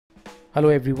Hello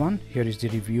everyone, here is the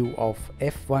review of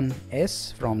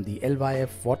F1S from the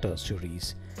LYF Water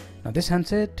series. Now this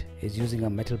handset is using a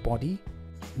metal body,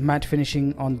 matte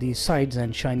finishing on the sides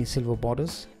and shiny silver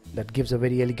borders that gives a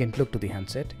very elegant look to the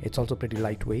handset. It's also pretty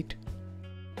lightweight.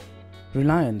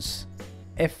 Reliance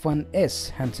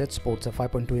F1S handset sports a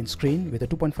 5.2-inch screen with a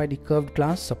 2.5D curved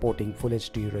glass supporting Full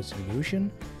HD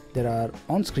resolution. There are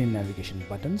on-screen navigation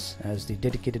buttons as the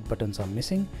dedicated buttons are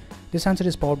missing. This handset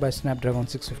is powered by Snapdragon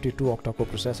 652 octa-core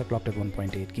processor clocked at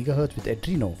 1.8 GHz with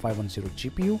Adreno 510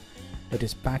 GPU. It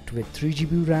is packed with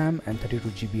 3GB RAM and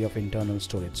 32GB of internal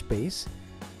storage space.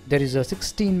 There is a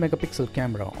 16 megapixel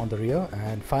camera on the rear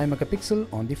and 5 megapixel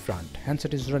on the front.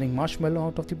 Handset is running Marshmallow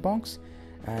out of the box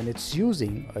and it's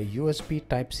using a USB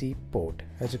Type-C port,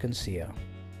 as you can see here.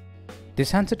 This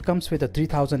handset comes with a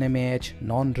 3000 mAh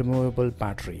non-removable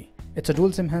battery. It's a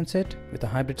dual SIM handset with a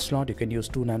hybrid slot. You can use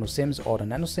 2 nano SIMs or a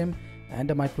nano SIM and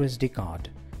a micro SD card.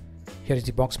 Here is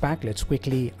the box pack. Let's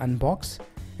quickly unbox.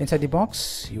 Inside the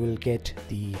box you will get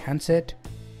the handset,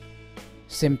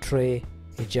 SIM tray,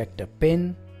 ejector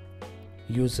pin,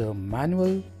 user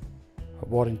manual, a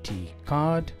warranty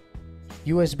card,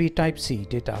 USB Type-C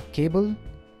data cable,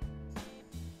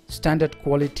 standard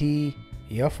quality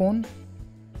earphone,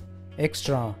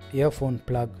 extra earphone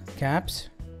plug caps,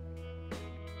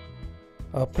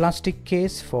 a plastic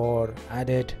case for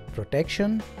added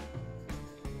protection,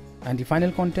 and the final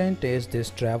content is this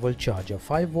travel charger,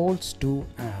 5 volts 2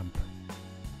 amp.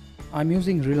 I'm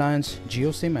using Reliance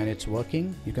JioSIM and it's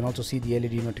working. You can also see the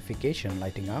LED notification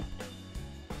lighting up.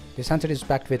 This handset is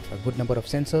packed with a good number of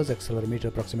sensors: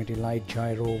 accelerometer, proximity light,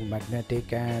 gyro,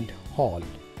 magnetic and Hall.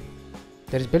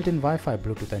 There is built-in Wi-Fi,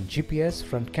 Bluetooth and GPS.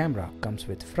 Front camera comes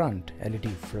with front LED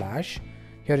flash.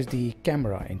 Here is the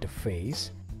camera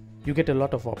interface. You get a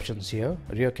lot of options here.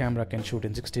 Rear camera can shoot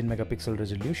in 16 megapixel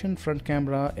resolution, front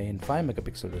camera in 5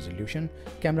 megapixel resolution.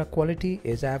 Camera quality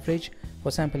is average.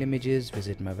 For sample images,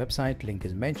 visit my website. Link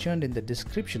is mentioned in the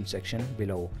description section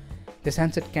below. This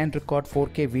handset can record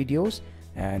 4K videos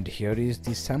and here is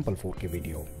the sample 4K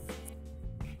video.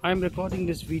 I am recording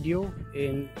this video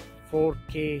in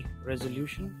 4K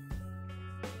resolution.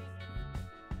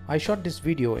 I shot this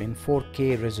video in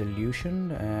 4K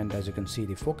resolution and as you can see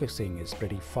the focusing is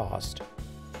pretty fast.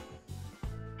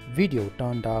 Video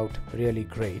turned out really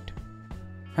great.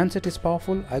 Handset is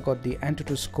powerful. I got the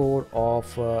Antutu score of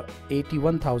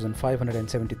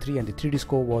 81,573 and the 3D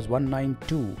score was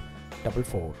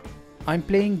 19244. I'm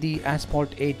playing the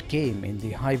Asphalt 8 game in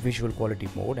the high visual quality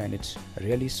mode and it's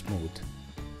really smooth.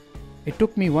 It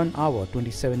took me 1 hour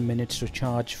 27 minutes to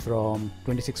charge from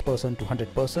 26% to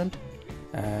 100%,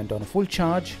 and on a full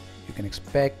charge you can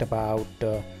expect about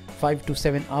 5 to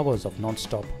 7 hours of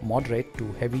non-stop moderate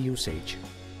to heavy usage.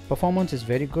 Performance is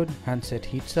very good. Handset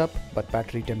heats up but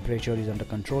battery temperature is under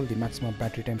control. The maximum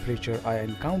battery temperature I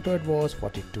encountered was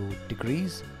 42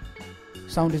 degrees.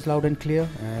 Sound is loud and clear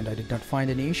and I did not find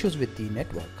any issues with the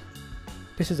network.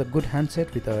 This is a good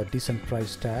handset with a decent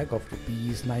price tag of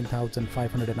Rs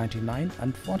 9,599,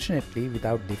 unfortunately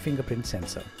without the fingerprint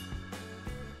sensor.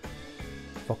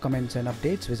 For comments and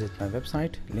updates, visit my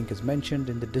website. Link is mentioned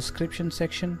in the description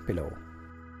section below.